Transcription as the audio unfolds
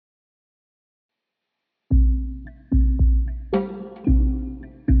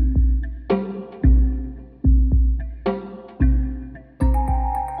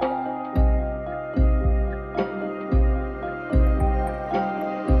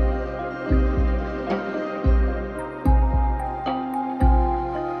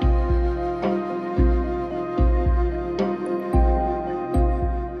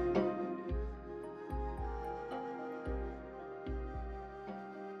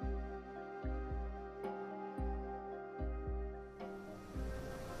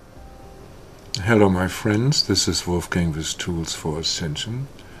Hello my friends, this is Wolfgang with Tools for Ascension,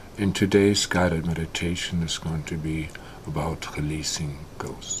 and today's guided meditation is going to be about releasing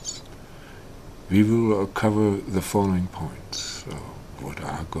ghosts. We will cover the following points. What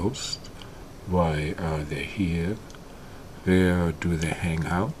are ghosts? Why are they here? Where do they hang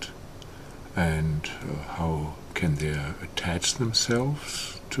out? And how can they attach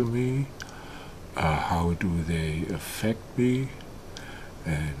themselves to me? How do they affect me?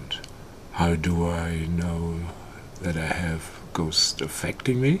 And how do I know that I have ghosts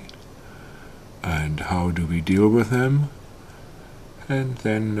affecting me? And how do we deal with them? And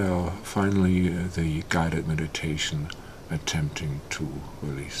then finally the guided meditation attempting to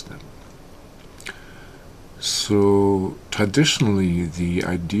release them. So traditionally the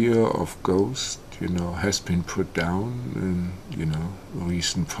idea of ghost, has been put down in,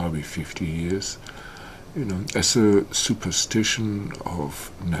 recent probably 50 years, as a superstition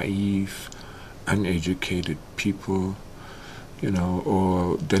of naive, uneducated people,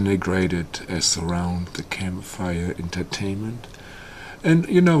 or denigrated as around the campfire entertainment. And,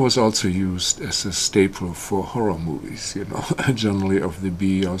 was also used as a staple for horror movies, generally of the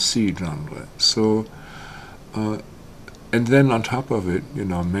B or C genre. So, and then on top of it,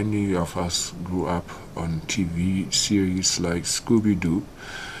 many of us grew up on TV series like Scooby-Doo,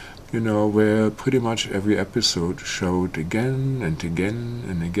 where pretty much every episode showed again and again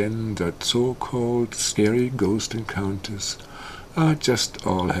and again that so-called scary ghost encounters just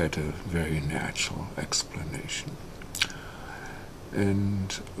all had a very natural explanation.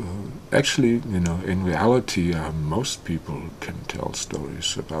 And actually, in reality, most people can tell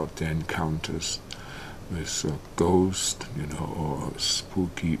stories about their encounters with ghosts, or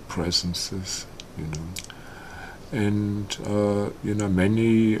spooky presences, And,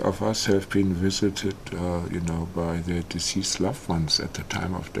 many of us have been visited, by their deceased loved ones at the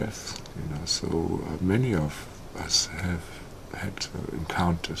time of death, So many of us have had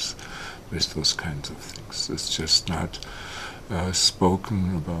encounters with those kinds of things. It's just not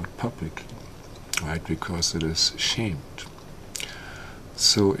spoken about publicly, right? Because it is shamed.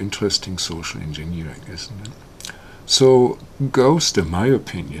 So interesting social engineering, isn't it? So ghosts, in my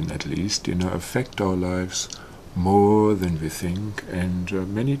opinion at least, affect our lives more than we think, and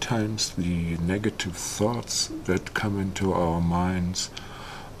many times the negative thoughts that come into our minds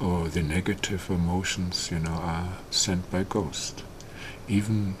or the negative emotions, are sent by ghosts.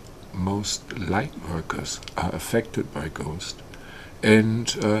 Even most light workers are affected by ghosts, and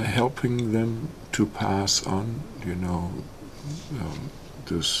helping them to pass on,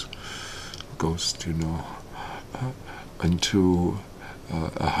 this ghost, into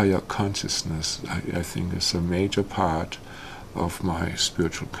a higher consciousness, I think is a major part of my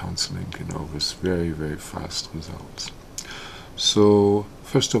spiritual counseling, with very, very fast results. So,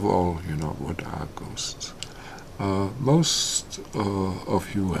 first of all, what are ghosts? Most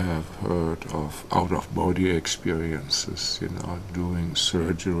of you have heard of out-of-body experiences, doing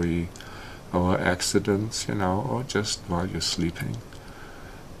surgery or accidents, or just while you're sleeping.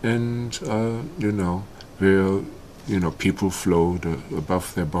 And, where people float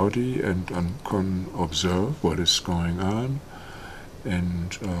above their body and can observe what is going on,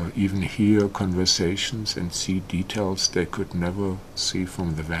 and even hear conversations and see details they could never see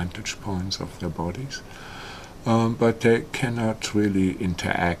from the vantage points of their bodies. But they cannot really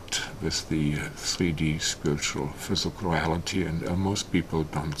interact with the 3D spiritual physical reality, and most people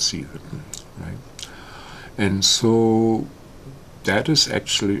don't see them, right? And so that is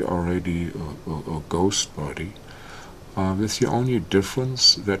actually already a ghost body, with the only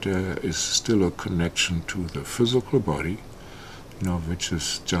difference that there is still a connection to the physical body, which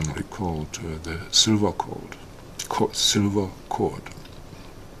is generally called the silver cord.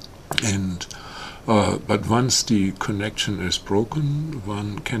 And but once the connection is broken,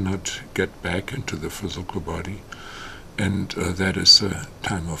 one cannot get back into the physical body, and that is a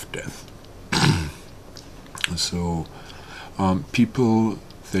time of death. So people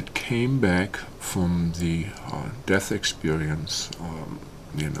that came back from the death experience,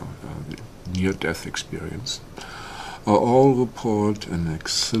 the near-death experience, all report an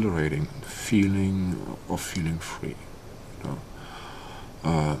exhilarating feeling of feeling free.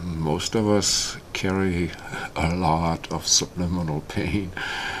 Most of us carry a lot of subliminal pain,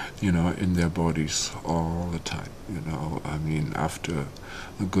 in their bodies all the time. After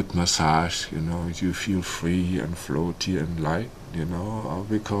a good massage, you feel free and floaty and light,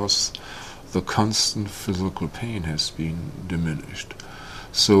 because the constant physical pain has been diminished.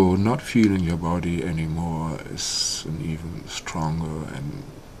 So not feeling your body anymore is an even stronger and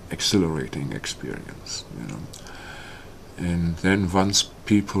exhilarating experience, And then once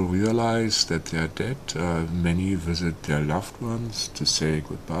people realize that they're dead, many visit their loved ones to say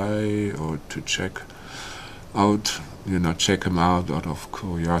goodbye or to check out, check them out of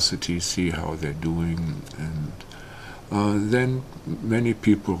curiosity, see how they're doing. And then many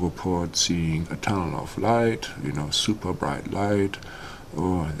people report seeing a tunnel of light, super bright light,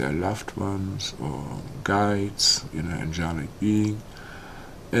 or their loved ones, or guides, angelic being,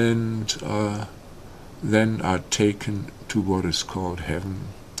 and then are taken to what is called heaven,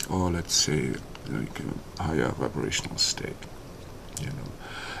 or let's say like a higher vibrational state.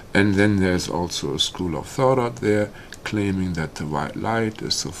 And then there's also a school of thought out there claiming that the white light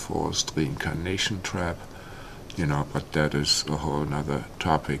is a forced reincarnation trap, but that is a whole other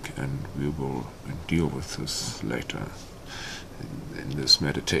topic, and we will deal with this later in this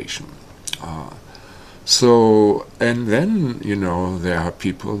meditation. And then, there are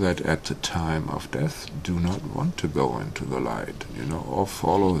people that at the time of death do not want to go into the light, or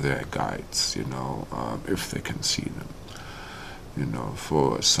follow their guides, if they can see them,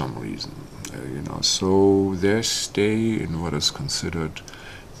 for some reason, So they stay in what is considered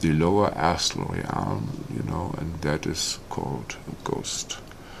the lower astral realm, and that is called a ghost.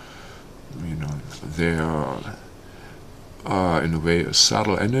 They are in a way a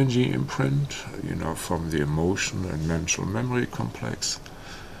subtle energy imprint, from the emotion and mental memory complex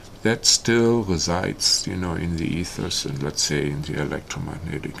that still resides, in the ethers and let's say in the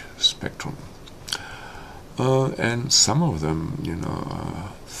electromagnetic spectrum. And some of them,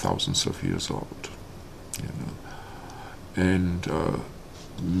 are thousands of years old, And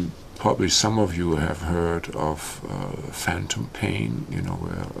probably some of you have heard of phantom pain,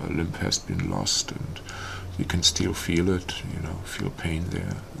 where a limb has been lost and you can still feel it, feel pain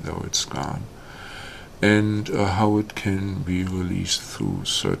there, though it's gone. And how it can be released through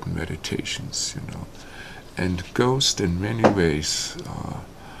certain meditations, And ghosts in many ways are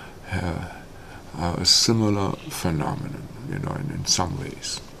a similar phenomenon, in some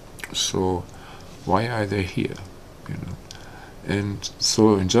ways. So why are they here, And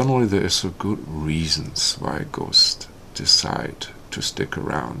so in general there is a good reasons why ghosts decide to stick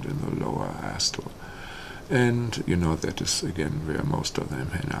around in the lower astral. And, that is, again, where most of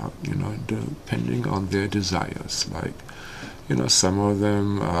them hang out, depending on their desires. Like, some of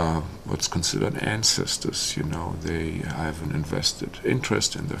them are what's considered ancestors, they have an invested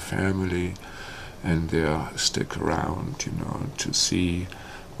interest in their family, and they stick around, to see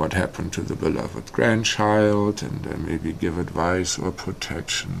what happened to the beloved grandchild, and maybe give advice or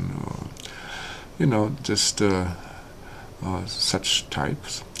protection, or, just such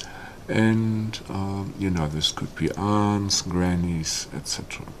types. And, this could be aunts, grannies,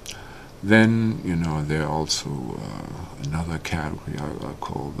 etc. Then, there are also another category I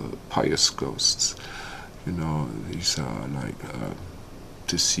call the pious ghosts. These are like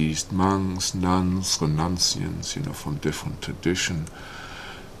deceased monks, nuns, renunciants, from different tradition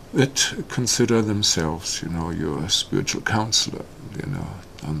that consider themselves, your spiritual counselor.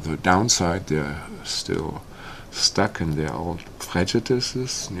 On the downside, they're still stuck in their old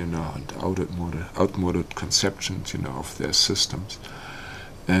prejudices, and outmoded conceptions, of their systems.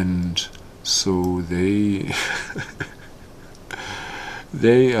 And so they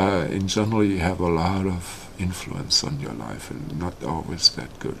in generally have a lot of influence on your life, and not always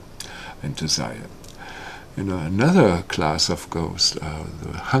that good and desire. Another class of ghosts are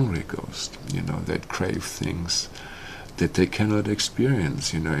the hungry ghosts, that crave things that they cannot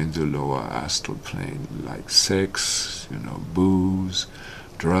experience, in the lower astral plane, like sex, booze,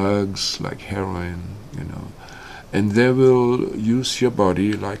 drugs, like heroin, and they will use your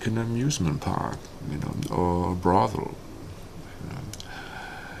body like an amusement park, or a brothel,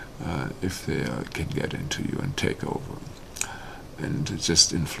 if they can get into you and take over, and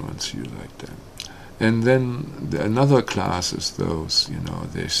just influence you like that. And then another class is those,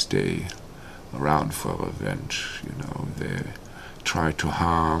 they stay around for revenge, they try to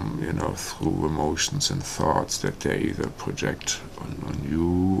harm, through emotions and thoughts that they either project on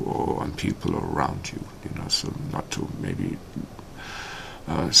you or on people around you, so not to maybe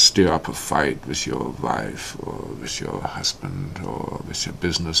stir up a fight with your wife or with your husband or with your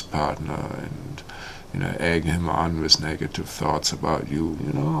business partner and, egg him on with negative thoughts about you,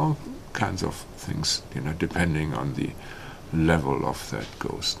 all kinds of things, depending on the level of that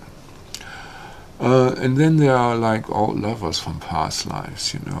ghost. And then there are like old lovers from past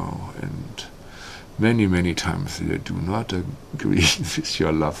lives, and many, many times they do not agree with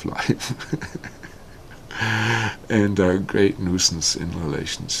your love life and are a great nuisance in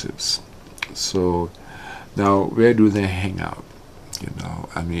relationships. So now, where do they hang out?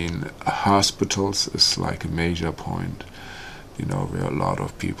 I mean, hospitals is like a major point, where a lot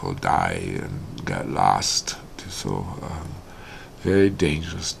of people die and get lost. So very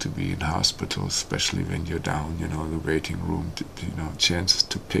dangerous to be in hospital, especially when you're down, the waiting room, chances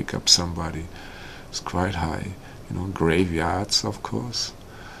to pick up somebody is quite high. Graveyards, of course,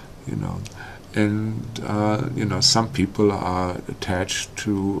 and some people are attached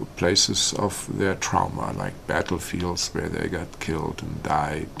to places of their trauma, like battlefields where they got killed and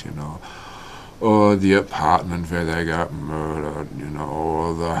died, or the apartment where they got murdered,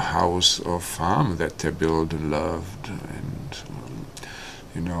 or the house or farm that they built and loved, and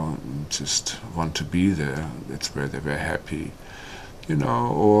just want to be there. That's where they were happy,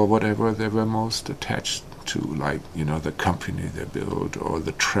 or whatever they were most attached to, like, the company they built, or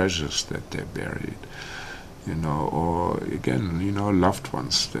the treasures that they buried, or again, loved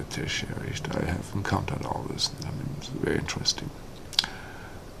ones that they cherished. I have encountered all this. I mean, it's very interesting.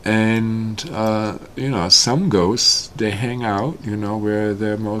 And, some ghosts, they hang out, where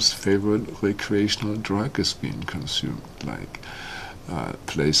their most favorite recreational drug is being consumed, like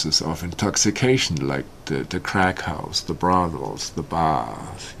places of intoxication, like the crack house, the brothels, the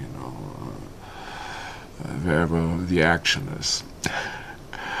bars, wherever the action is.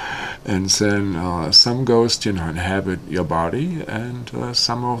 And then some ghosts, inhabit your body, and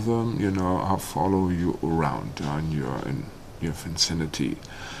some of them, follow you around in your vicinity,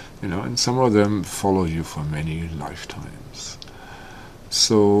 and some of them follow you for many lifetimes.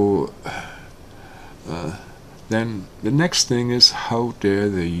 So then the next thing is, how do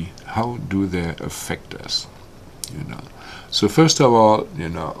they affect us? So first of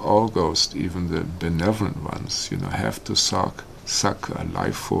all ghosts, even the benevolent ones, have to suck a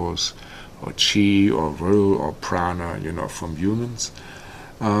life force or chi or will or prana, from humans,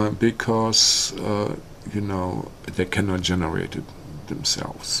 because they cannot generate it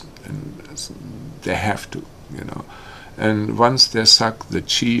themselves, and they have to, And once they suck the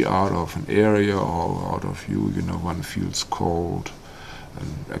chi out of an area or out of you, one feels cold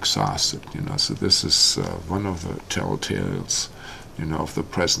and exhausted, So this is one of the telltales, of the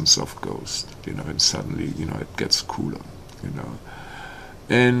presence of ghosts, and suddenly, it gets cooler,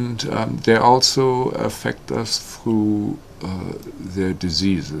 And they also affect us through their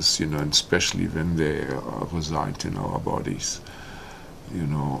diseases, and especially when they reside in our bodies.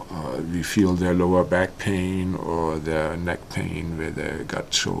 We feel their lower back pain or their neck pain where they got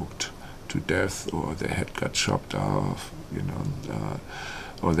choked to death, or their head got chopped off,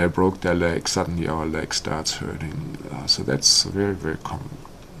 or they broke their leg. Suddenly our leg starts hurting. So that's very, very common.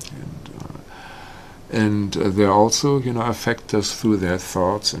 And they also, affect us through their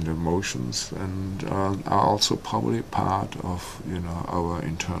thoughts and emotions, and are also probably part of, our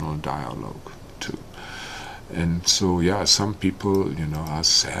internal dialogue too. And so, some people, are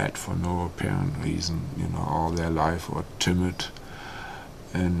sad for no apparent reason, all their life, or timid,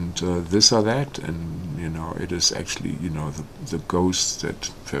 and this or that, and, it is actually, the ghosts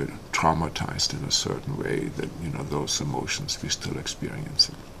that were traumatized in a certain way, that, those emotions we're still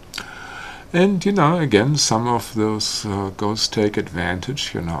experiencing. And, again, some of those ghosts take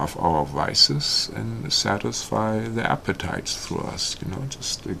advantage, of our vices and satisfy their appetites through us,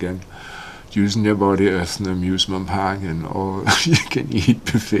 just, again, using your body as an amusement park and all you can eat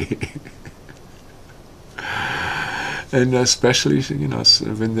buffet. And especially,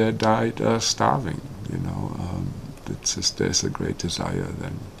 when they died starving, it's just, there's a great desire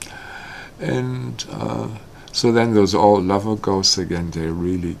then. And so then those all lover ghosts, again, they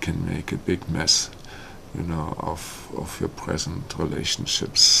really can make a big mess, of your present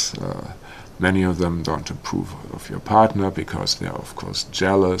relationships. Many of them don't approve of your partner because they are, of course,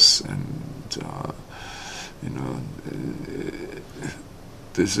 jealous, and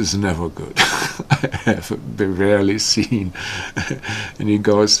this is never good. I have rarely seen any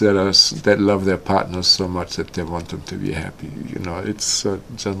ghosts that love their partners so much that they want them to be happy. It's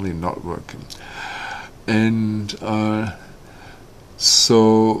generally not working. And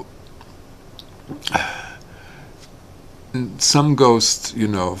so some ghosts,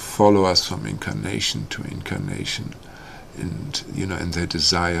 follow us from incarnation to incarnation, and and their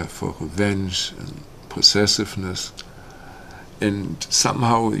desire for revenge and possessiveness. And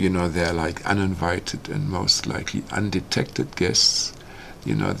somehow, they're like uninvited and most likely undetected guests,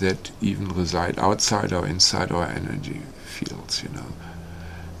 that even reside outside or inside our energy fields,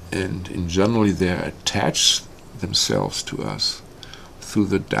 And generally they attach themselves to us through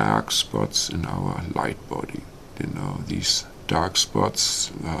the dark spots in our light body. These dark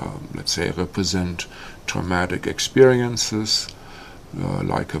spots, let's say, represent traumatic experiences,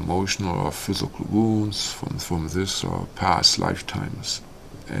 like emotional or physical wounds from this or past lifetimes,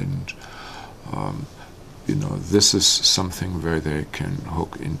 and this is something where they can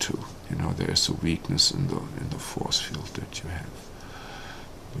hook into. There's a weakness in the force field that you have.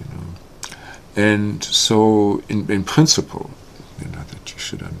 And so, in principle, that you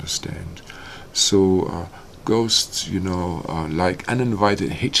should understand. So ghosts, are like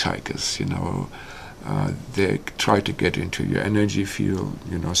uninvited hitchhikers. They try to get into your energy field.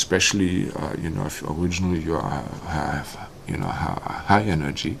 Especially if originally you have high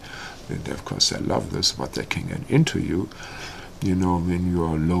energy. Then of course they love this, but they can get into you. When you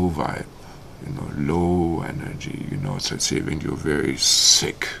are low vibe, low energy. So let's say when you're very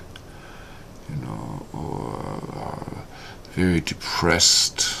sick. Or very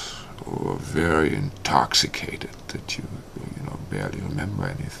depressed, or very intoxicated, that you barely remember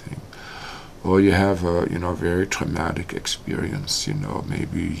anything, or you have a very traumatic experience.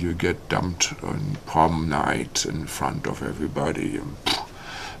 Maybe you get dumped on prom night in front of everybody,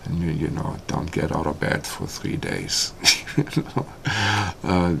 and you don't get out of bed for 3 days.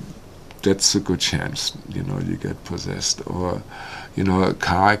 That's a good chance, you get possessed, or,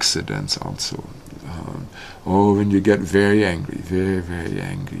 car accidents also, or when you get very angry, very, very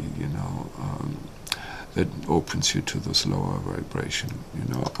angry, that opens you to this lower vibration.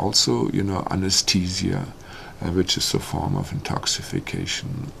 Also, anesthesia, which is a form of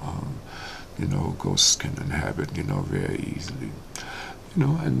intoxication, ghosts can inhabit, very easily,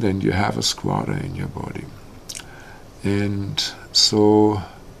 and then you have a squatter in your body. And so,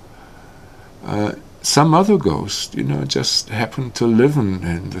 some other ghost, just happen to live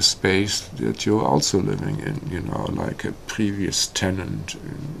in the space that you're also living in, like a previous tenant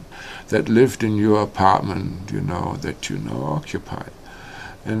that lived in your apartment, that occupy.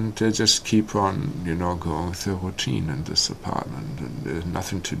 And they just keep on, going through routine in this apartment, and there's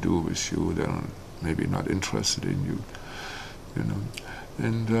nothing to do with you. They're maybe not interested in you,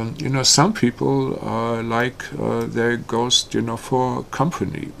 And, some people like their ghost, for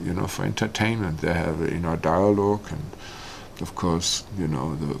company, for entertainment. They have, dialogue, and of course,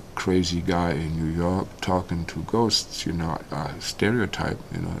 the crazy guy in New York talking to ghosts, stereotype,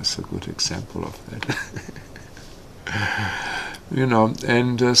 is a good example of that.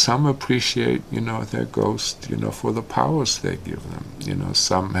 And some appreciate, their ghost, for the powers they give them.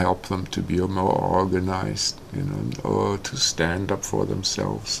 Some help them to be more organized, or to stand up for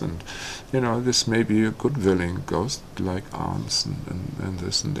themselves. And, this may be a good willing ghost, like aunts and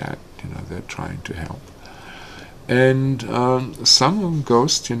this and that, they're trying to help. And some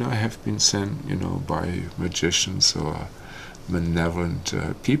ghosts, have been sent, by magicians or malevolent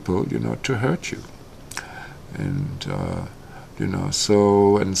people, to hurt you. And,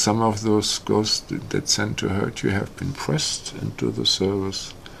 so, and some of those ghosts that sent to hurt you have been pressed into the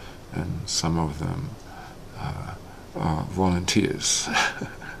service, and some of them are volunteers.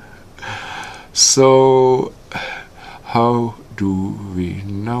 So, how do we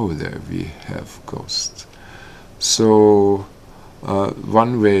know that we have ghosts? So,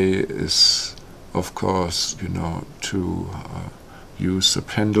 one way is, of course, to use a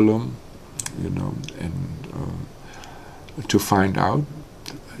pendulum, and to find out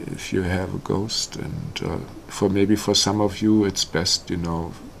if you have a ghost. And for some of you, it's best,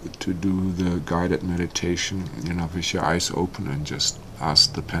 to do the guided meditation, with your eyes open and just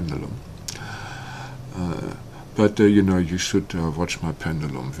ask the pendulum. But you should watch my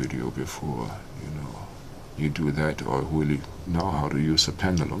pendulum video before, you do that, or really know how to use a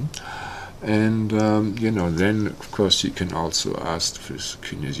pendulum. And, then, of course, you can also ask for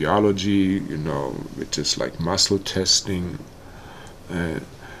kinesiology, which is like muscle testing. And,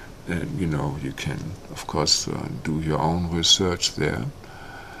 you can, of course, do your own research there.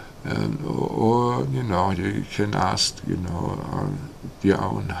 Or, you can ask, your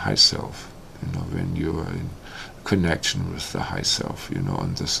own high self, when you're in connection with the high self,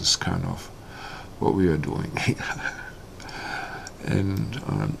 and this is kind of what we are doing. And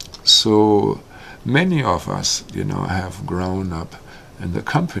so many of us, have grown up in the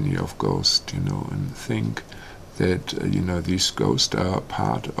company of ghosts, and think that, these ghosts are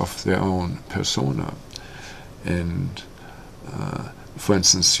part of their own persona. And, for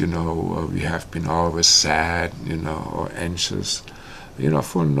instance, we have been always sad, or anxious,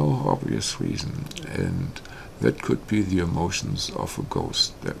 for no obvious reason. And that could be the emotions of a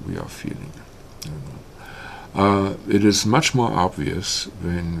ghost that we are feeling. It is much more obvious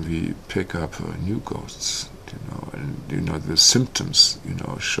when we pick up new ghosts, and the symptoms,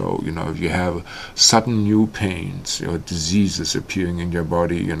 show, you have sudden new pains, diseases appearing in your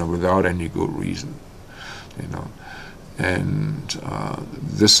body, without any good reason, And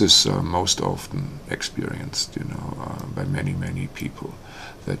this is most often experienced, by many, many people.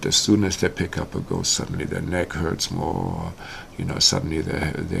 That as soon as they pick up a ghost, suddenly their neck hurts more, suddenly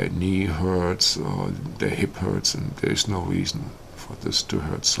their knee hurts or their hip hurts, and there's no reason for this to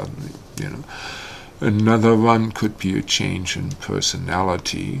hurt suddenly, Another one could be a change in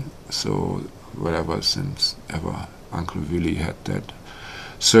personality. So whatever, since ever Uncle Willie had that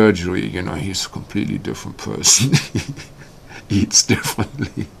surgery, he's a completely different person. He eats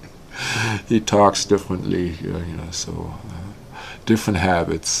differently. He talks differently, so different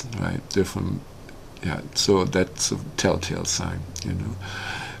habits, right? Different, yeah. So that's a telltale sign,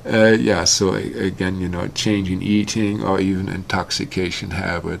 So again, change in eating or even intoxication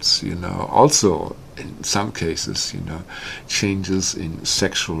habits, Also, in some cases, changes in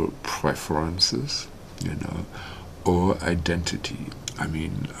sexual preferences, or identity. I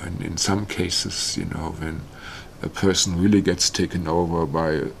mean, in some cases, when a person really gets taken over by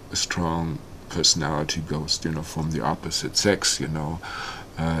a strong personality ghost, from the opposite sex,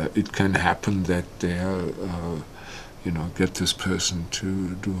 it can happen that they get this person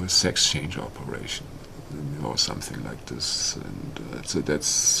to do a sex change operation or something like this, and so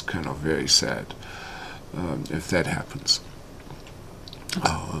that's kind of very sad if that happens,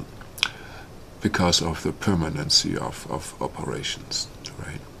 because of the permanency of operations,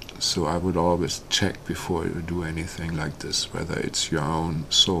 right? So I would always check before you do anything like this, whether it's your own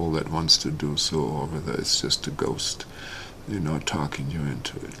soul that wants to do so, or whether it's just a ghost, talking you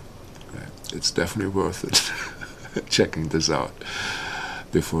into it. Right? It's definitely worth it checking this out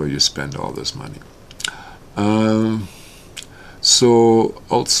before you spend all this money. So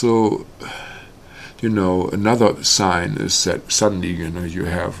also, another sign is that suddenly, you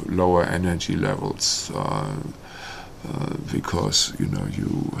have lower energy levels, because you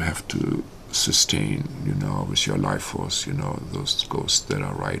have to sustain, with your life force, those ghosts that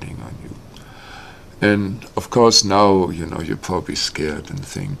are riding on you. And of course now, you're probably scared and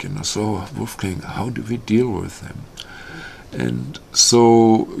think, so Wolfgang, how do we deal with them? And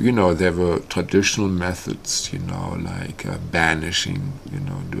so, there were traditional methods, like banishing,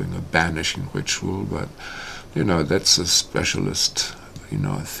 doing a banishing ritual, but, that's a specialist,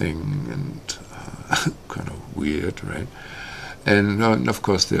 thing, and kind of weird, right? And of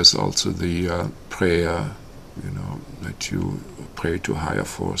course, there's also the prayer, that you pray to higher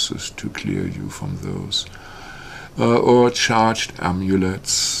forces to clear you from those, or charged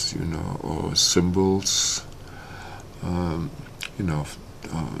amulets, or symbols,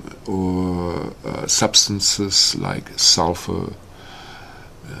 or substances like sulfur,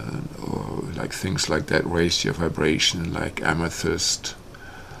 or like things like that raise your vibration, like amethyst,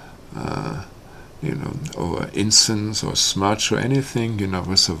 or incense or smudge or anything,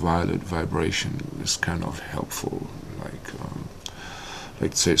 with a violet vibration is kind of helpful.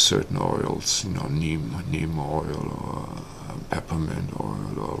 Like say certain oils, neem oil or peppermint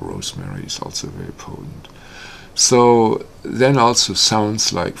oil or rosemary is also very potent. So then also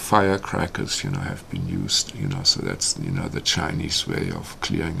sounds like firecrackers, have been used, so that's, the Chinese way of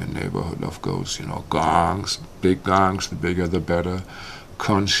clearing a neighborhood of ghosts, gongs, big gongs, the bigger the better.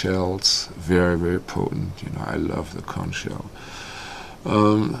 Conch shells, very, very potent, I love the conch shell.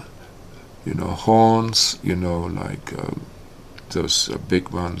 Horns, like those big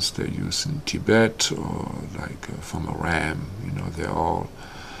ones they use in Tibet, or like from a ram, they're all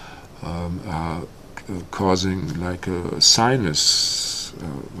are causing like a sinus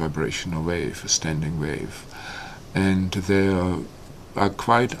vibrational wave, a standing wave, and they are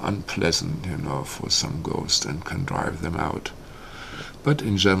quite unpleasant, for some ghosts, and can drive them out, but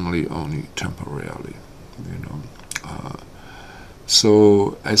in generally only temporarily,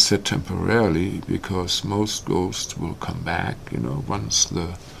 So I said temporarily because most ghosts will come back, once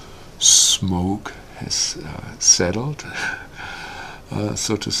the smoke has settled,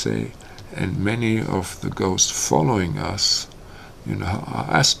 so to say. And many of the ghosts following us, are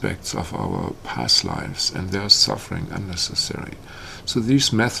aspects of our past lives, and they are suffering unnecessary. So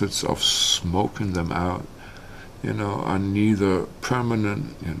these methods of smoking them out, are neither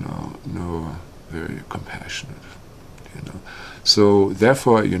permanent, nor very compassionate, So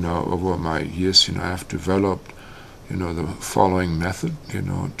therefore, over my years, I have developed, the following method,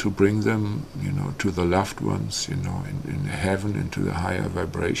 to bring them, to the loved ones, in heaven, into the higher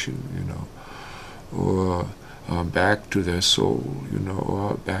vibration, or back to their soul,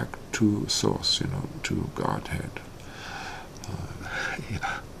 or back to source, to Godhead.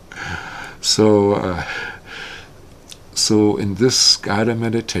 So in this guided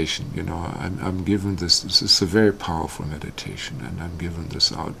meditation, I'm given this is a very powerful meditation, and I'm given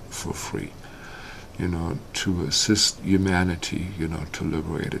this out for free. to assist humanity, to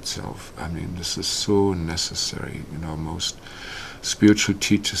liberate itself. I mean, this is so necessary. Most spiritual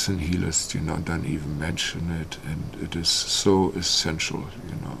teachers and healers, don't even mention it, and it is so essential,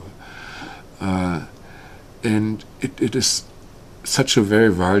 and it is such a very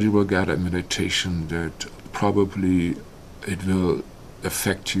valuable guided meditation that probably it will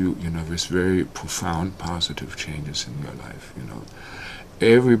affect you, with very profound positive changes in your life.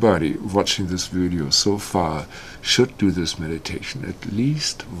 Everybody watching this video so far should do this meditation at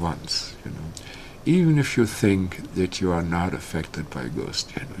least once. Even if you think that you are not affected by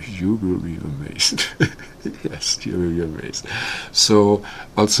ghosts, you will be amazed. Yes, you will be amazed. So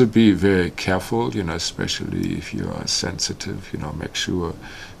also be very careful, especially if you are sensitive, make sure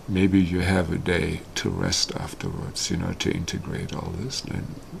maybe you have a day to rest afterwards, to integrate all this, and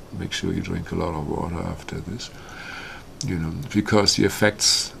make sure you drink a lot of water after this, because the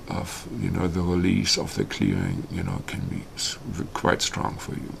effects of, the release of the clearing, can be quite strong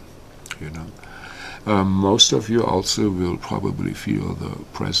for you, Most of you also will probably feel the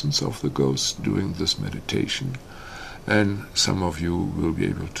presence of the ghosts during this meditation, and some of you will be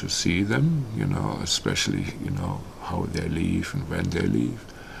able to see them, especially, how they leave and when they leave.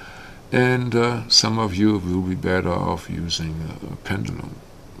 And some of you will be better off using a pendulum,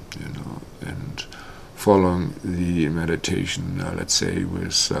 and following the meditation, let's say,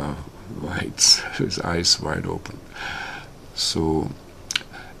 with eyes wide open. So,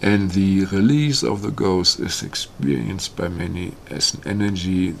 and the release of the ghost is experienced by many as an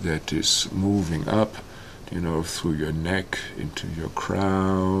energy that is moving up, through your neck into your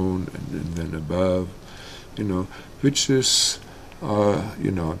crown and then above, which is,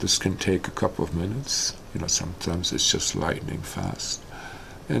 this can take a couple of minutes. Sometimes it's just lightning fast.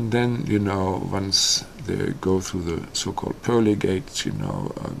 And then, once they go through the so-called pearly gates,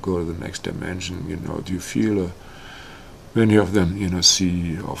 go to the next dimension, do you feel many of them,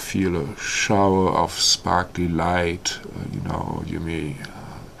 see or feel a shower of sparkly light, you may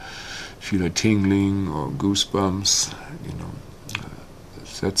feel a tingling or goosebumps,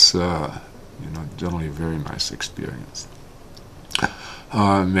 that's, generally a very nice experience.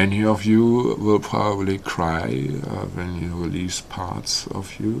 Many of you will probably cry when you release parts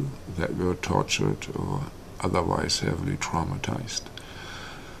of you that were tortured or otherwise heavily traumatized.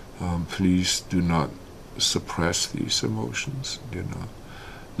 Please do not suppress these emotions,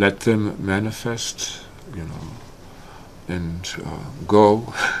 let them manifest, and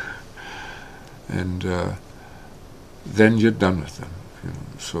go, and then you're done with them,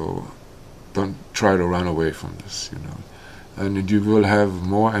 so don't try to run away from this, and you will have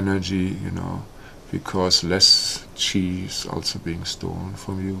more energy, because less chi is also being stolen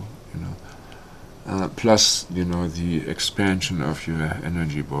from you, plus, the expansion of your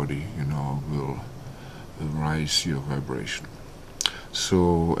energy body, will rise your vibration.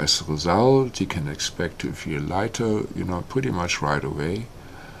 So as a result, you can expect to feel lighter, pretty much right away,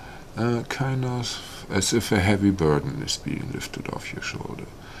 kind of as if a heavy burden is being lifted off your shoulder.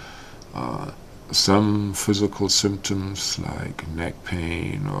 Some physical symptoms like neck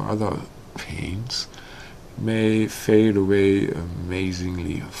pain or other pains may fade away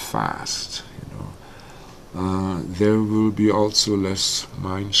amazingly fast. There will be also less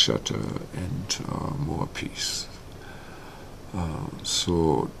mind chatter and more peace.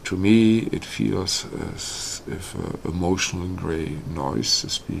 So to me it feels as if emotional gray noise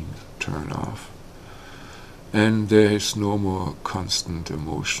is being turned off, and there is no more constant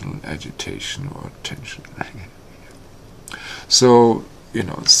emotional agitation or tension. So,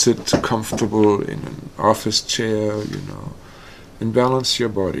 sit comfortable in an office chair, and balance your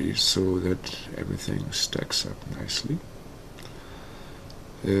body so that everything stacks up nicely.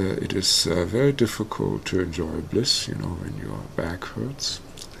 It is very difficult to enjoy bliss, when your back hurts,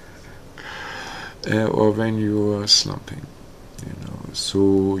 or when you are slumping.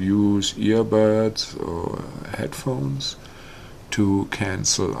 So use earbuds or headphones to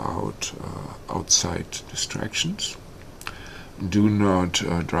cancel out outside distractions. Do not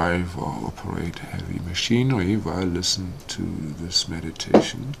drive or operate heavy machinery while listening to this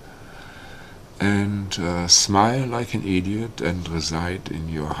meditation. And smile like an idiot and reside in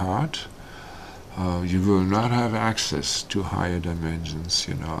your heart. You will not have access to higher dimensions,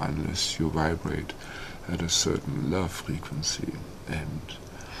 unless you vibrate at a certain love frequency. And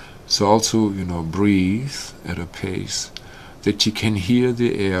so also, breathe at a pace that you can hear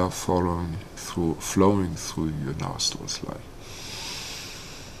the air flowing through your nostrils, like.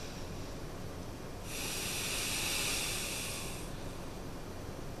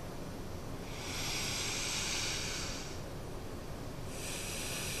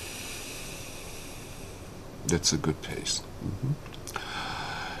 That's a good pace.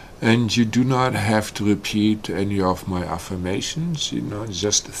 And you do not have to repeat any of my affirmations,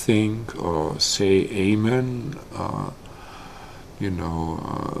 just think or say amen,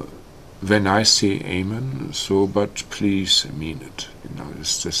 when I say amen, but please mean it.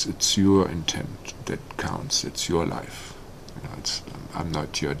 It's your intent that counts. It's your life. I'm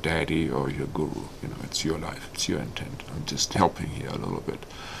not your daddy or your guru. It's your life. It's your intent. I'm just helping here a little bit.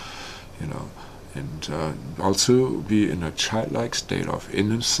 And also be in a childlike state of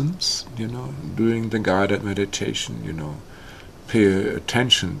innocence, doing the guided meditation, pay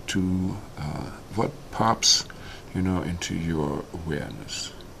attention to what pops, into your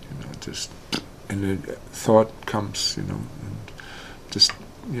awareness, and a thought comes, and just,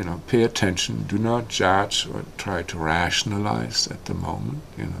 pay attention, do not judge or try to rationalize at the moment,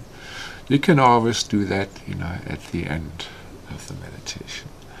 You can always do that, at the end of the meditation.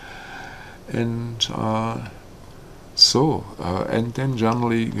 And and then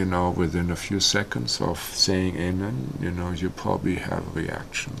generally, within a few seconds of saying amen, you probably have a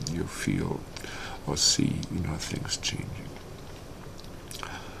reaction. You feel or see, things changing.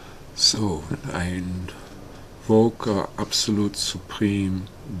 So I invoke absolute supreme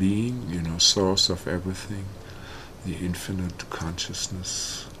being, source of everything, the infinite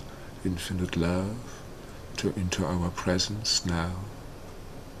consciousness, infinite love, into our presence now.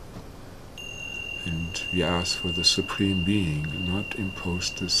 And we ask for the Supreme Being, not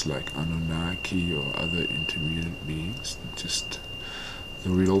imposters like Anunnaki or other intermediate beings, just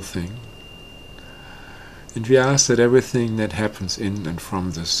the real thing. And we ask that everything that happens in and from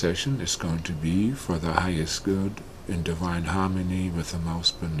this session is going to be for the highest good, in divine harmony with the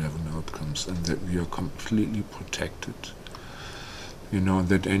most benevolent outcomes, and that we are completely protected.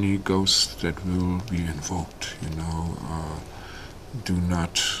 That any ghosts that will be invoked, do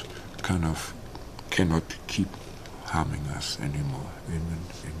not cannot keep harming us anymore. Amen,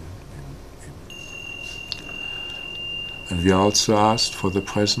 amen, amen, amen. And we also asked for the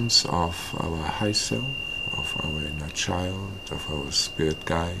presence of our high self, of our inner child, of our spirit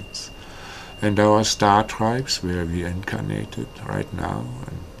guides, and our star tribes where we incarnated right now,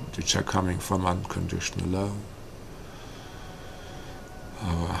 and which are coming from unconditional love.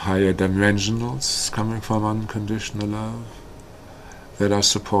 Our higher dimensionals coming from unconditional love, that are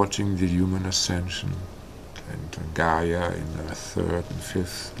supporting the human ascension, and Gaia in the third and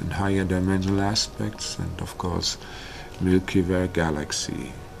fifth and higher dimensional aspects, and of course Milky Way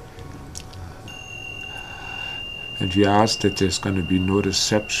galaxy. And we ask that there's going to be no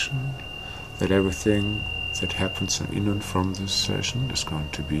deception, that everything that happens in and from this session is going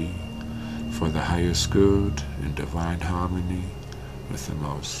to be for the highest good, in divine harmony with the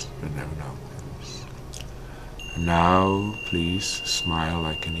most benevolent outcomes. And now, please smile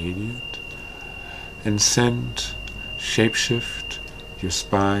like an idiot and send shapeshift your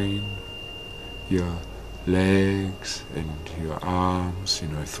spine, your legs and your arms,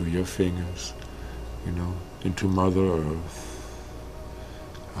 through your fingers, into Mother Earth.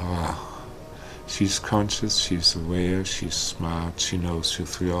 She's conscious, she's aware, she's smart, she knows you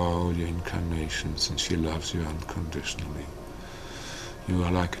through all your incarnations, and she loves you unconditionally. You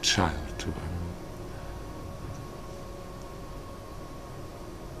are like a child to her.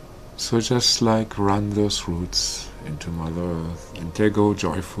 So just run those roots into Mother Earth, and they go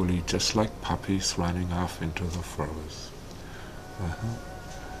joyfully, just like puppies running off into the forest.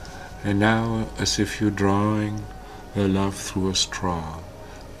 And now, as if you're drawing her love through a straw,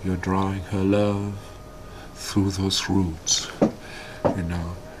 you're drawing her love through those roots,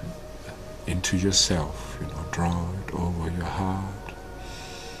 into yourself, draw it over your heart,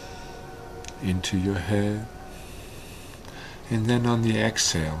 into your head, and then on the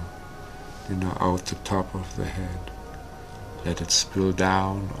exhale, out the top of the head, let it spill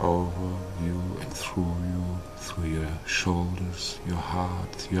down over you and through your shoulders, your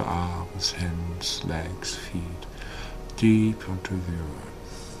heart, your arms, hands, legs, feet, deep into the earth.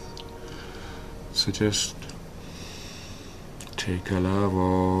 So just take your love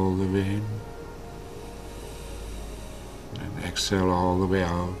all the way in, and exhale all the way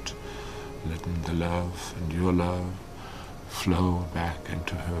out, letting the love and your love flow back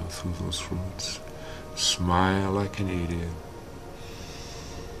into her through those roots. Smile like an idiot.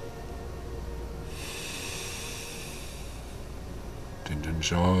 And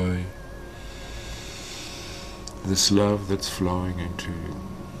enjoy this love that's flowing into you.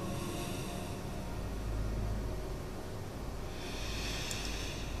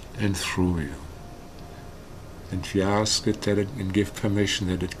 And through you. And we ask it and give permission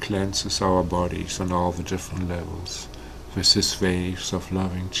that it cleanses our bodies on all the different levels with these waves of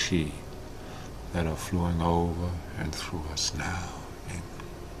loving chi that are flowing over and through us now.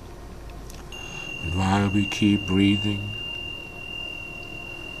 And while we keep breathing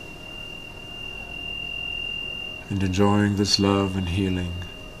and enjoying this love and healing,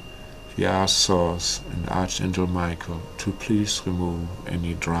 we ask Source and Archangel Michael to please remove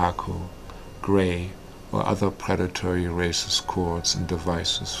any Draco, Grey, or other predatory racist cords and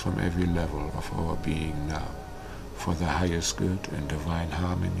devices from every level of our being now, for the highest good and divine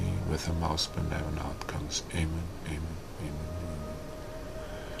harmony with the most benevolent outcomes. Amen, amen, amen, amen.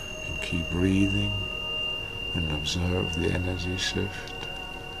 And keep breathing and observe the energy shift,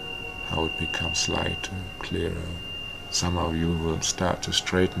 how it becomes lighter, clearer. Some of you will start to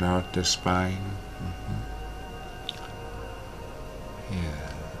straighten out the spine. Yeah.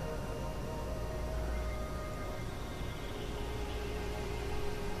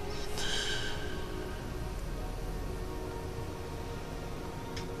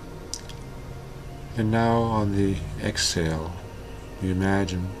 And now on the exhale, you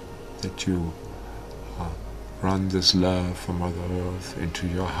imagine that you run this love from Mother Earth into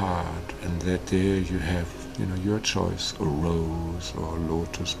your heart, and that there you have, your choice, a rose or a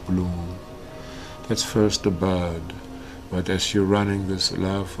lotus bloom. That's first a bud, but as you're running this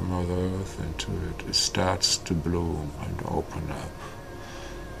love from Mother Earth into it, it starts to bloom and open up,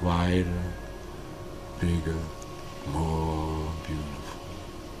 wider, bigger, more beautiful.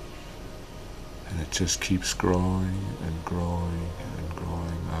 And it just keeps growing and growing and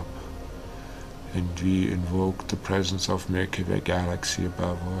growing up. And we invoke the presence of Milky Way galaxy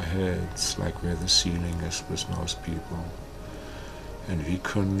above our heads, like where the ceiling is with most people. And we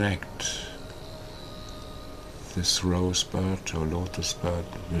connect this rosebud or lotus bud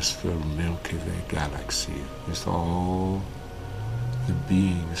with the Milky Way galaxy, with all the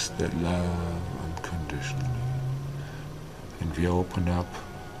beings that love unconditionally. And we open up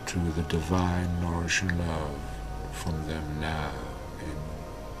to the divine nourishing love from them now.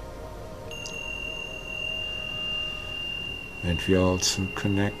 And we also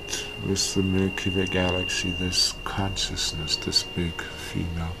connect with the Milky Way galaxy, this consciousness, this big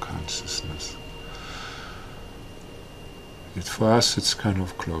female consciousness. For us, it's kind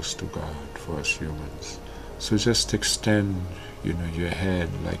of close to God, for us humans. So just extend, your head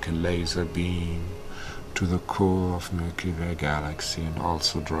like a laser beam to the core of Milky Way galaxy, and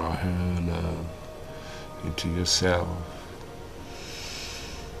also draw her love into yourself.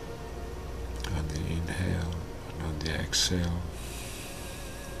 On the inhale and on the exhale,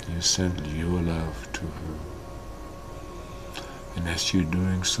 you send your love to her. And as you're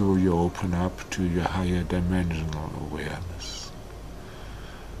doing so, you open up to your higher dimensional awareness.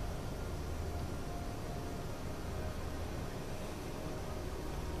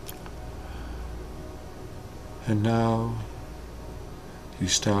 And now you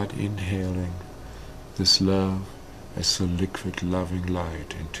start inhaling this love as a liquid loving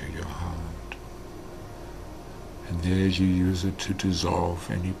light into your heart. And there you use it to dissolve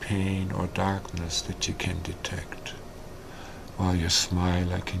any pain or darkness that you can detect, while you smile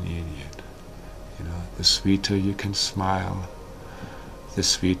like an idiot. The sweeter you can smile, the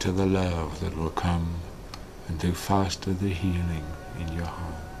sweeter the love that will come, and the faster the healing in your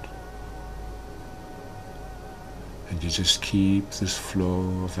heart. And you just keep this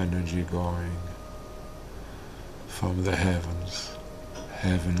flow of energy going from the heavens,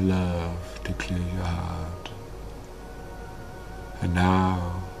 heaven love to clear your heart. And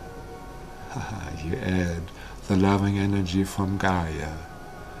now you add the loving energy from Gaia,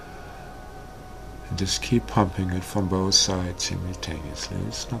 and just keep pumping it from both sides simultaneously.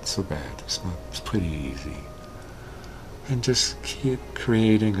 It's not so bad, it's pretty easy. And just keep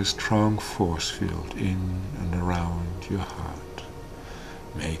creating a strong force field in and around your heart.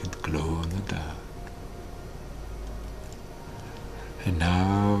 Make it glow in the dark. And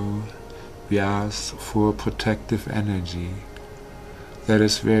now we ask for a protective energy that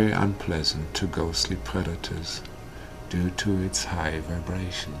is very unpleasant to ghostly predators due to its high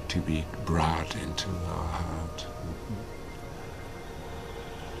vibration, to be brought into our heart.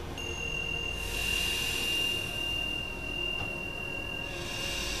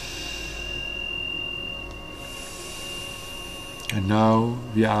 And now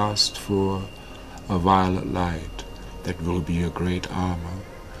we asked for a violet light that will be a great armor,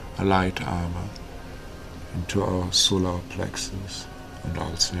 a light armor, into our solar plexus and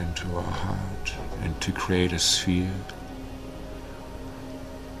also into our heart, and to create a sphere.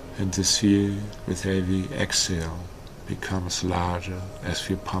 And the sphere, with every exhale, becomes larger as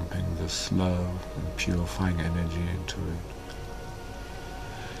we're pumping this love and purifying energy into it,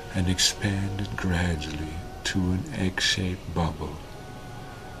 and expand it gradually to an egg-shaped bubble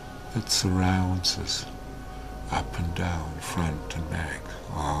that surrounds us, up and down, front and back,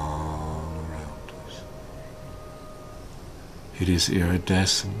 all around us. It is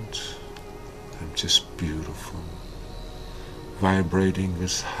iridescent and just beautiful, vibrating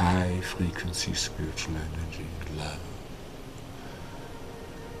with high frequency spiritual energy, love.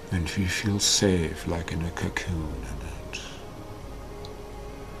 And we feel safe, like in a cocoon in it.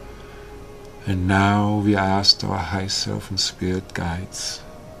 And now we ask our high self and spirit guides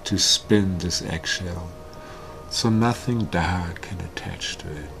to spin this eggshell so nothing dark can attach to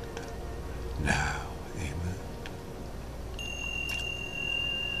it. Now, amen.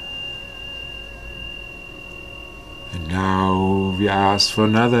 And now we ask for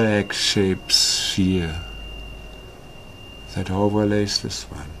another egg-shaped sphere that overlays this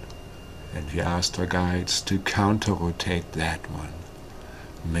one. And we ask our guides to counter-rotate that one,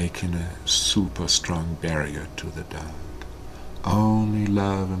 making a super strong barrier to the dark. Only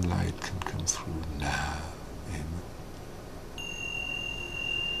love and light can come through now. Amen.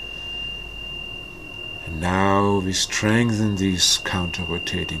 And now we strengthen these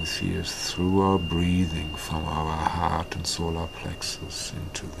counter-rotating spheres through our breathing from our heart and solar plexus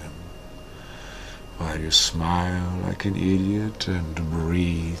into them. While you smile like an idiot and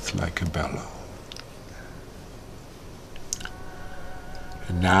breathe like a bellow.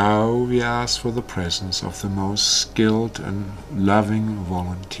 And now we ask for the presence of the most skilled and loving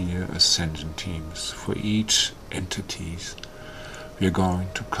volunteer ascension teams for each entities we are going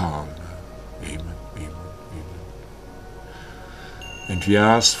to call now. Amen, amen, amen. And we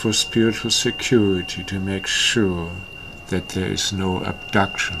ask for spiritual security to make sure that there is no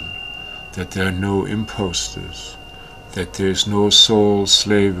abduction, that there are no imposters, that there is no soul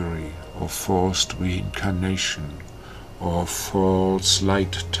slavery or forced reincarnation or false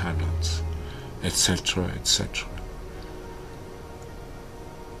light tunnels, etc., etc.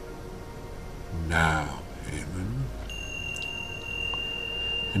 Now, amen.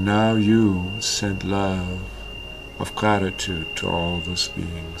 And now you send love of gratitude to all those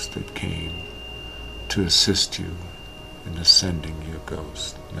beings that came to assist you in ascending your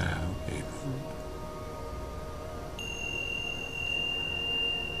ghost. Now, amen.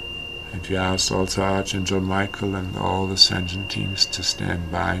 And we ask also Archangel Michael and all the ascension teams to stand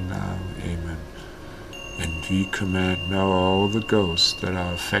by now, amen. And we command now all the ghosts that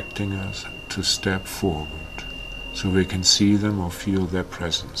are affecting us to step forward, so we can see them or feel their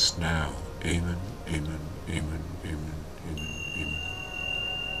presence now, amen, amen, amen, amen, amen, amen.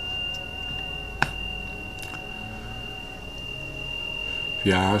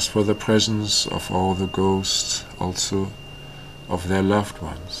 We ask for the presence of all the ghosts, also of their loved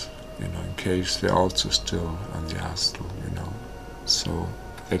ones, in case they're also still on the astral, so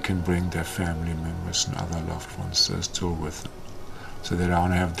they can bring their family members and other loved ones that are still with them, so they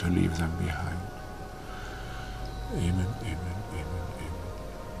don't have to leave them behind. Amen, amen, amen, amen.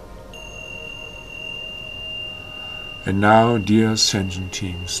 And now, dear ascension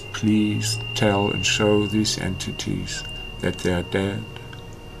teams, please tell and show these entities that they are dead,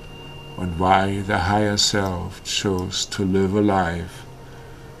 and why the higher self chose to live a life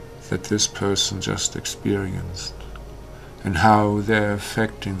that this person just experienced, and how they're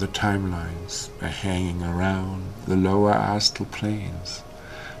affecting the timelines by hanging around the lower astral planes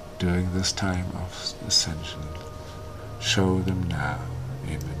during this time of ascension. Show them now.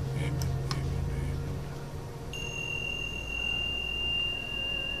 Amen, amen, amen, amen.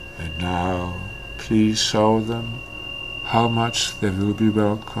 And now, please show them how much they will be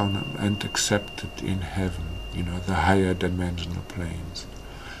welcomed and accepted in heaven, the higher dimensional planes,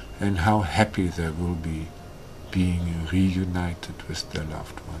 and how happy they will be being reunited with their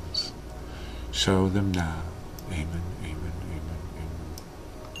loved ones. Show them now. Amen, amen, amen, amen.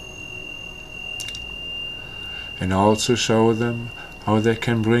 And also show them how they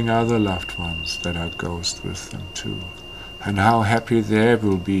can bring other loved ones that are ghosts with them too, and how happy they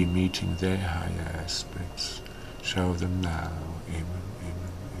will be meeting their higher aspects. Show them now. Amen,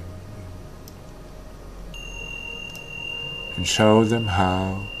 amen, amen, amen. And show them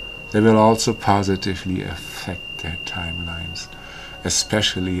how they will also positively affect their timelines,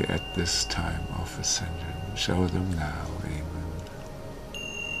 especially at this time of ascension. Show them now. Amen.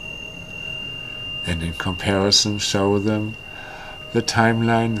 And in comparison, show them the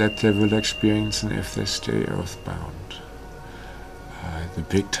timeline that they will experience and if they stay earthbound. The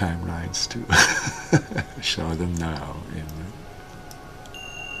big timelines too. Show them now. Amen.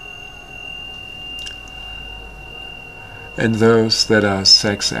 And those that are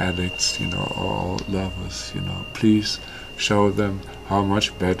sex addicts, all lovers, please show them how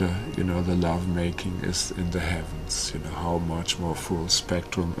much better, the love making is in the heavens, how much more full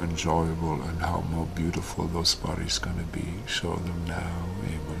spectrum, enjoyable, and how more beautiful those bodies gonna be. Show them now.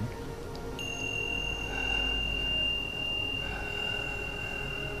 Amen.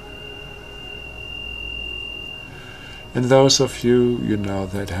 And those of you,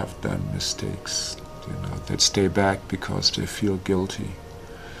 that have done mistakes, that stay back because they feel guilty,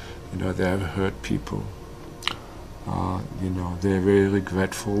 they have hurt people, they're very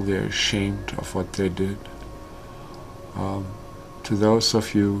regretful, they're ashamed of what they did. To those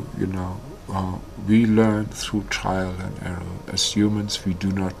of you, we learn through trial and error. As humans, we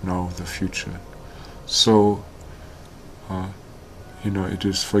do not know the future. So, it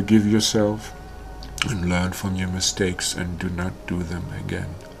is forgive yourself and learn from your mistakes and do not do them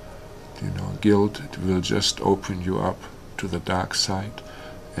again. Guilt will just open you up to the dark side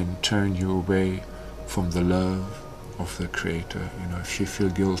and turn you away from the love of the Creator. If you feel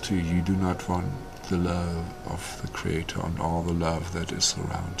guilty, you do not want the love of the Creator and all the love that is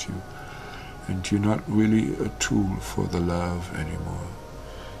around you. And you're not really a tool for the love anymore.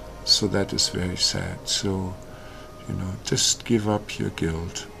 So that is very sad. So, just give up your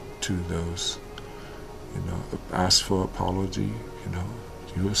guilt to those. Ask for apology,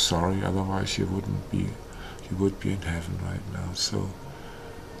 you're sorry, otherwise you would be in heaven right now. So,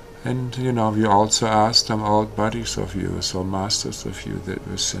 and we also ask them old buddies of you, or masters of you that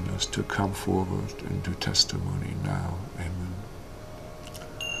were sinners, to come forward and do testimony now. Amen.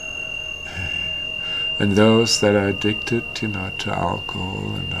 And those that are addicted, to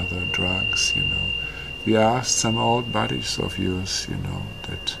alcohol and other drugs, we ask some old buddies of yours,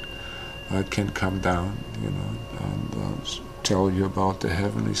 that can come down, and tell you about the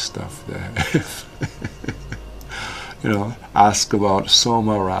heavenly stuff they have. Ask about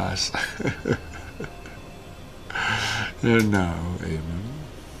Somaras. No, amen.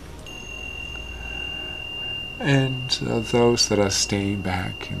 And those that are staying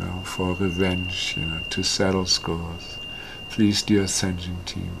back, for revenge, to settle scores, please, dear Ascension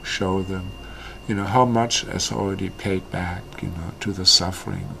team, show them how much is already paid back, to the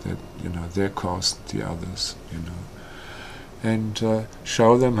suffering that, they caused the others, And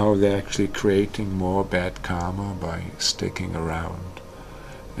show them how they're actually creating more bad karma by sticking around.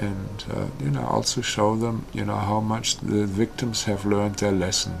 And, also show them, how much the victims have learned their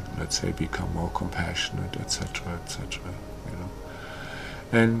lesson, let's say, become more compassionate, etc., etc.,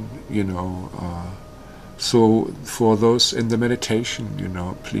 And, so for those in the meditation,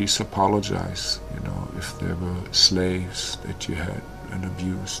 please apologize, if there were slaves that you had and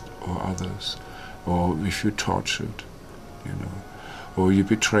abused, or others, or if you tortured, or you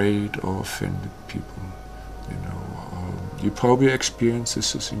betrayed or offended people, you probably experience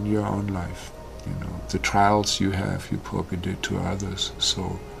this in your own life, the trials you have, you probably did to others.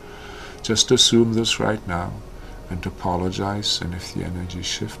 So just assume this right now and apologize, and if the energy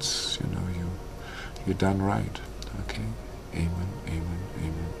shifts, you're done right. Okay? Amen, amen,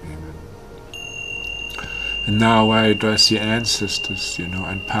 amen, amen. And now I address the ancestors,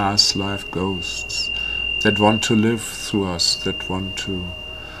 and past life ghosts that want to live through us, that want to,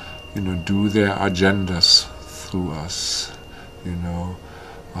 do their agendas through us.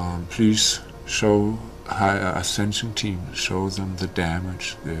 Please show higher ascension team, show them the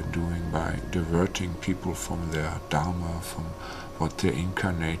damage they're doing by diverting people from their dharma, from what they're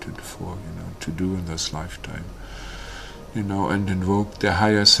incarnated for, to do in this lifetime, and invoke their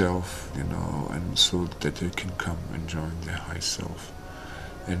higher self, and so that they can come and join their high self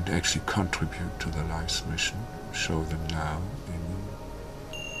and actually contribute to the life's mission. Show them now. Amen.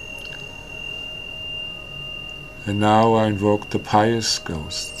 And now I invoke the pious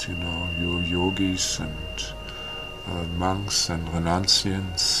ghosts, your yogis and monks and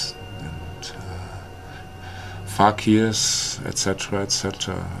renunciants and fakirs, etc.,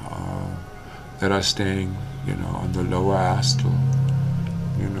 etc., that are staying, on the lower astral.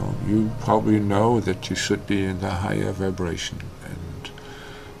 You probably know that you should be in the higher vibration, and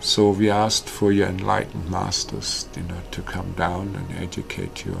so we asked for your enlightened masters, to come down and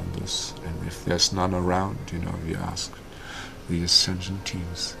educate you on this. And if there's none around, we ask the ascension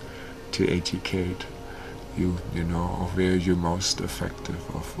teams to educate you, of where you're most effective,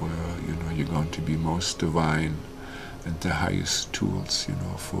 of where, you're going to be most divine, and the highest tools,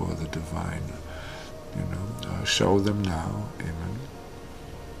 for the divine. Show them now. Amen.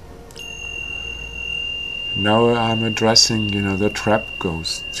 Now I'm addressing, the trap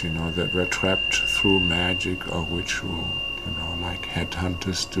ghosts, that were trapped through magic or ritual, like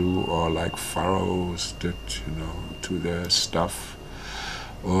headhunters do, or like pharaohs did, to their stuff,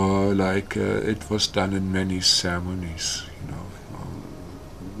 or like it was done in many ceremonies,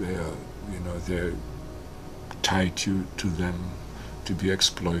 they're tied to them to be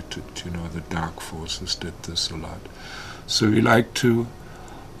exploited. The dark forces did this a lot. So we like to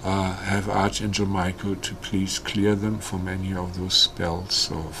have Archangel Michael to please clear them from any of those spells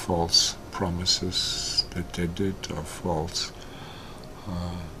or false promises that they did, or false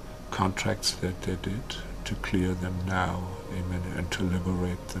contracts that they did, to clear them now, amen, and to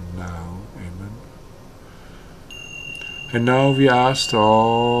liberate them now, amen. And now we ask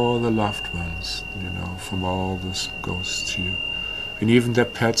all the loved ones, from all those ghosts here, and even their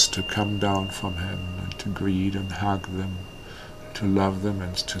pets, to come down from heaven and to greet and hug them, to love them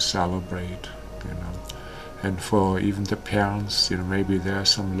and to celebrate, And for even the parents, maybe there are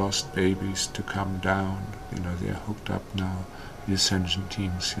some lost babies, to come down, they're hooked up now, the ascension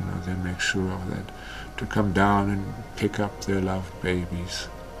teams, they make sure of that, to come down and pick up their loved babies,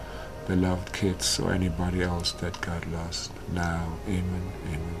 their loved kids, or anybody else that got lost now, amen,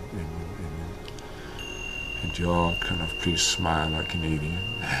 amen, amen, amen. And you all kind of please smile like an idiot.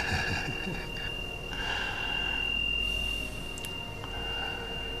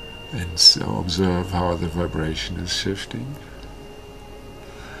 And so observe how the vibration is shifting.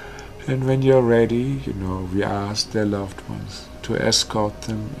 And when you're ready, we ask their loved ones to escort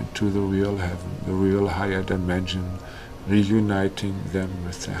them into the real heaven, the real higher dimension, reuniting them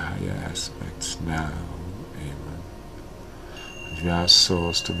with their higher aspects now. Amen. And we ask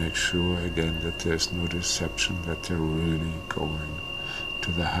souls to make sure again that there's no deception, that they're really going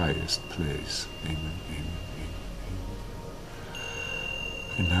to the highest place. Amen. Amen.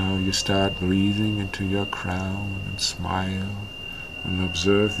 And now you start breathing into your crown and smile and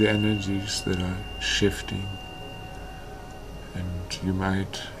observe the energies that are shifting. And you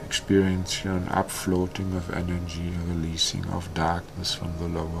might experience an upfloating of energy, a releasing of darkness from the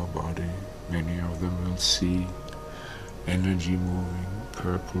lower body. Many of them will see energy moving,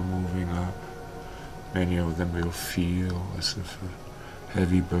 purple moving up. Many of them will feel as if a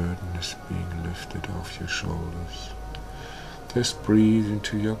heavy burden is being lifted off your shoulders. Just breathe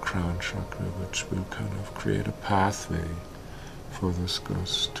into your crown chakra, which will kind of create a pathway for those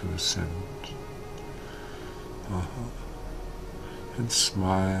ghosts to ascend. And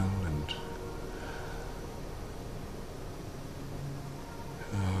smile and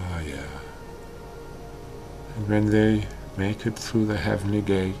And when they make it through the heavenly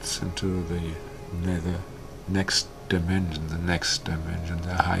gates into the next dimension,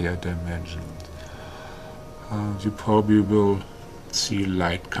 the higher dimension, you probably will see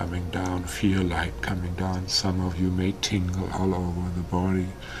light coming down, feel light coming down. Some of you may tingle all over the body,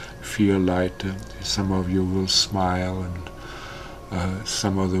 feel light. Some of you will smile, and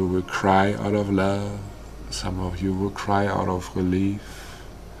some of you will cry out of love. Some of you will cry out of relief.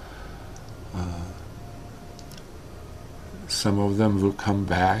 Some of them will come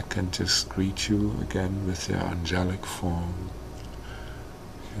back and just greet you again with their angelic form.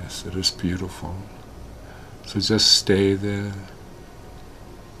 Yes, it is beautiful. So just stay there.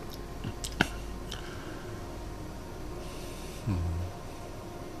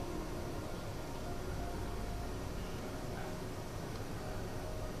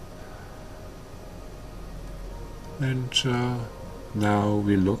 And now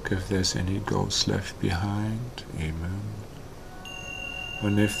we look if there's any ghosts left behind. Amen.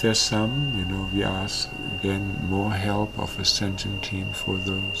 And if there's some, we ask again more help of Ascension team for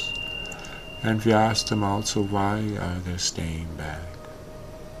those. And we ask them also why are they staying back.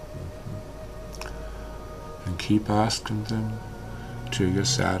 And keep asking them till you're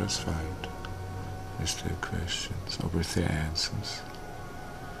satisfied with their questions or with their answers.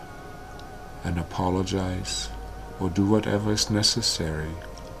 And apologize or do whatever is necessary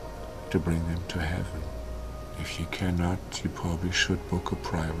to bring them to heaven. If you cannot, you probably should book a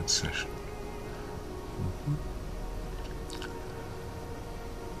private session.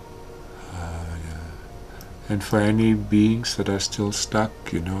 And for any beings that are still stuck,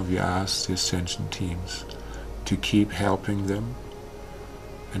 we ask the Ascension teams to keep helping them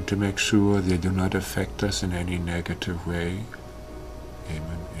and to make sure they do not affect us in any negative way.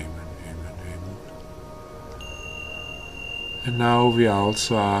 Amen, amen, amen, amen. And now we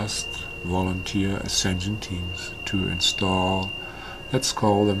also ask volunteer Ascension teams to install, let's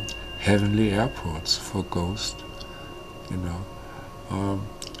call them heavenly airports for ghosts,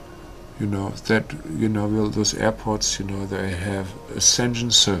 those airports, they have ascension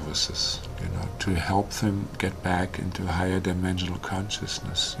services, to help them get back into higher dimensional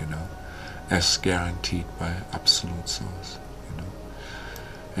consciousness, as guaranteed by Absolute Source,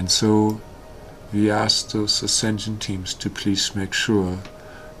 And so we ask those ascension teams to please make sure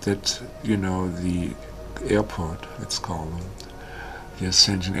that, the airport, let's call them, the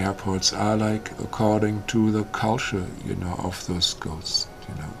ascension airports are like according to the culture, of those ghosts.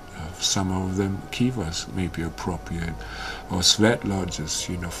 Some of them kivas may be appropriate, or sweat lodges,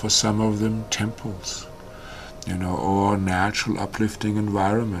 for some of them temples, or natural uplifting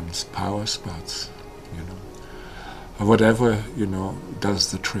environments, power spots, or whatever,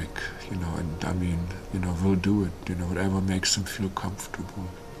 does the trick, and I mean, will do it, whatever makes them feel comfortable.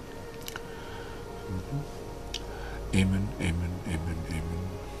 Amen, amen, amen, amen.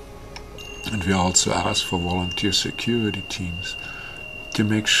 And we also ask for volunteer security teams to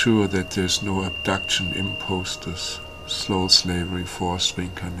make sure that there's no abduction, imposters, slow slavery, forced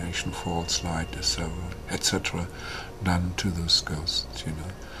reincarnation, false light, etc. done to those ghosts,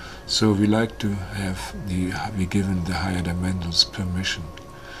 So we like to be given the higher dimensionals permission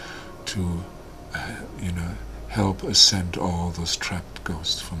to, help ascend all those trapped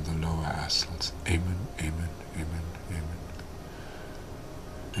ghosts from the lower astrals. Amen, amen, amen, amen.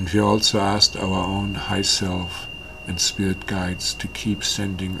 And we also asked our own high self and spirit guides to keep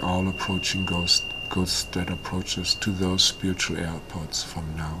sending all approaching ghosts that approach us to those spiritual airports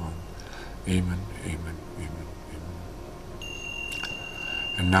from now on. Amen, amen, amen, amen.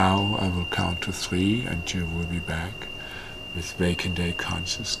 And now I will count to 3 and you will be back with vacant day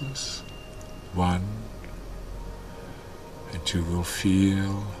consciousness. 1, and you will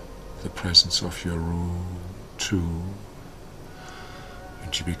feel the presence of your room. 2,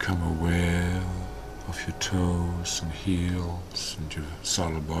 and you become aware of your toes and heels, and your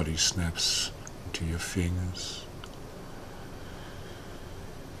subtle body snaps into your fingers.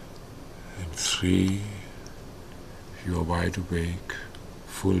 And 3, you are wide awake,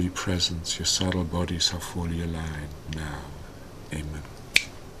 fully present, your subtle bodies are fully aligned now. Amen.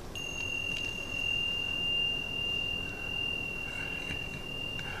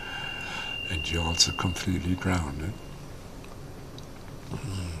 And you're also completely grounded.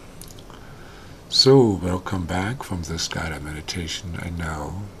 So, welcome back from this guided meditation. I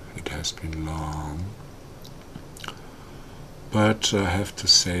know it has been long, but I have to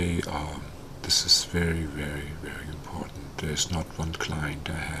say this is very, very, very important. There's not one client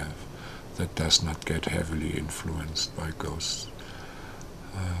I have that does not get heavily influenced by ghosts.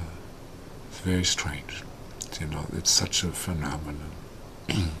 It's very strange. It's such a phenomenon.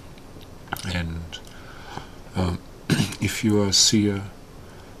 And if you are a seer,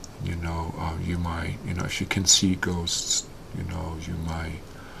 you might, if you can see ghosts, you might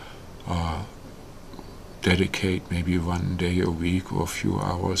dedicate maybe one day a week or a few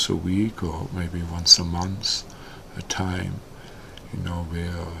hours a week or maybe once a month a time,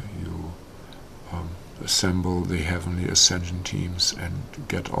 where you assemble the heavenly ascension teams and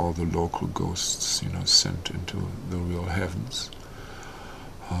get all the local ghosts, sent into the real heavens.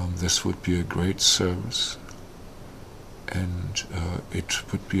 This would be a great service, and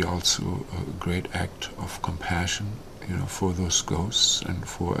it would be also a great act of compassion, for those ghosts and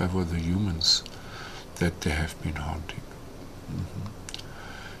for ever the humans that they have been haunting.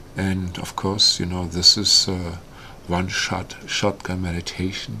 And of course, this is shotgun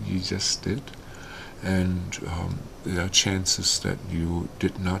meditation you just did, and there are chances that you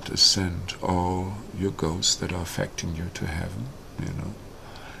did not ascend all your ghosts that are affecting you to heaven,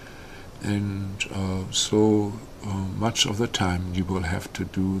 And so much of the time you will have to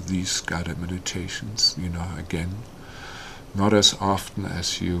do these guided meditations, again, not as often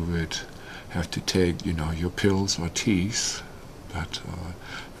as you would have to take, your pills or teas, but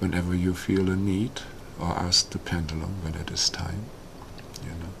whenever you feel a need, or ask the pendulum when it is time,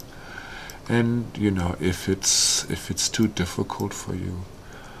 And, if it's too difficult for you,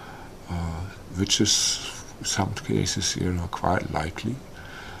 which is some cases, quite likely,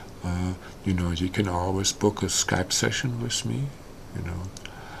 you can always book a Skype session with me,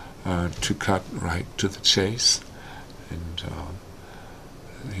 to cut right to the chase. And,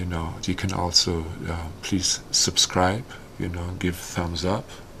 you can also please subscribe, give thumbs up,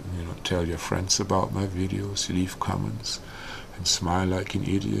 tell your friends about my videos, leave comments, and smile like an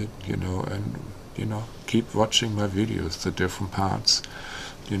idiot, and, keep watching my videos, the different parts.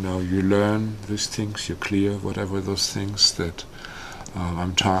 You learn these things, you clear whatever those things that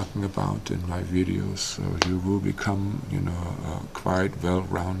I'm talking about in my videos, so you will become, a quite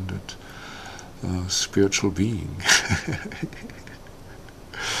well-rounded spiritual being.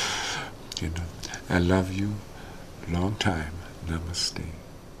 I love you. Long time. Namaste.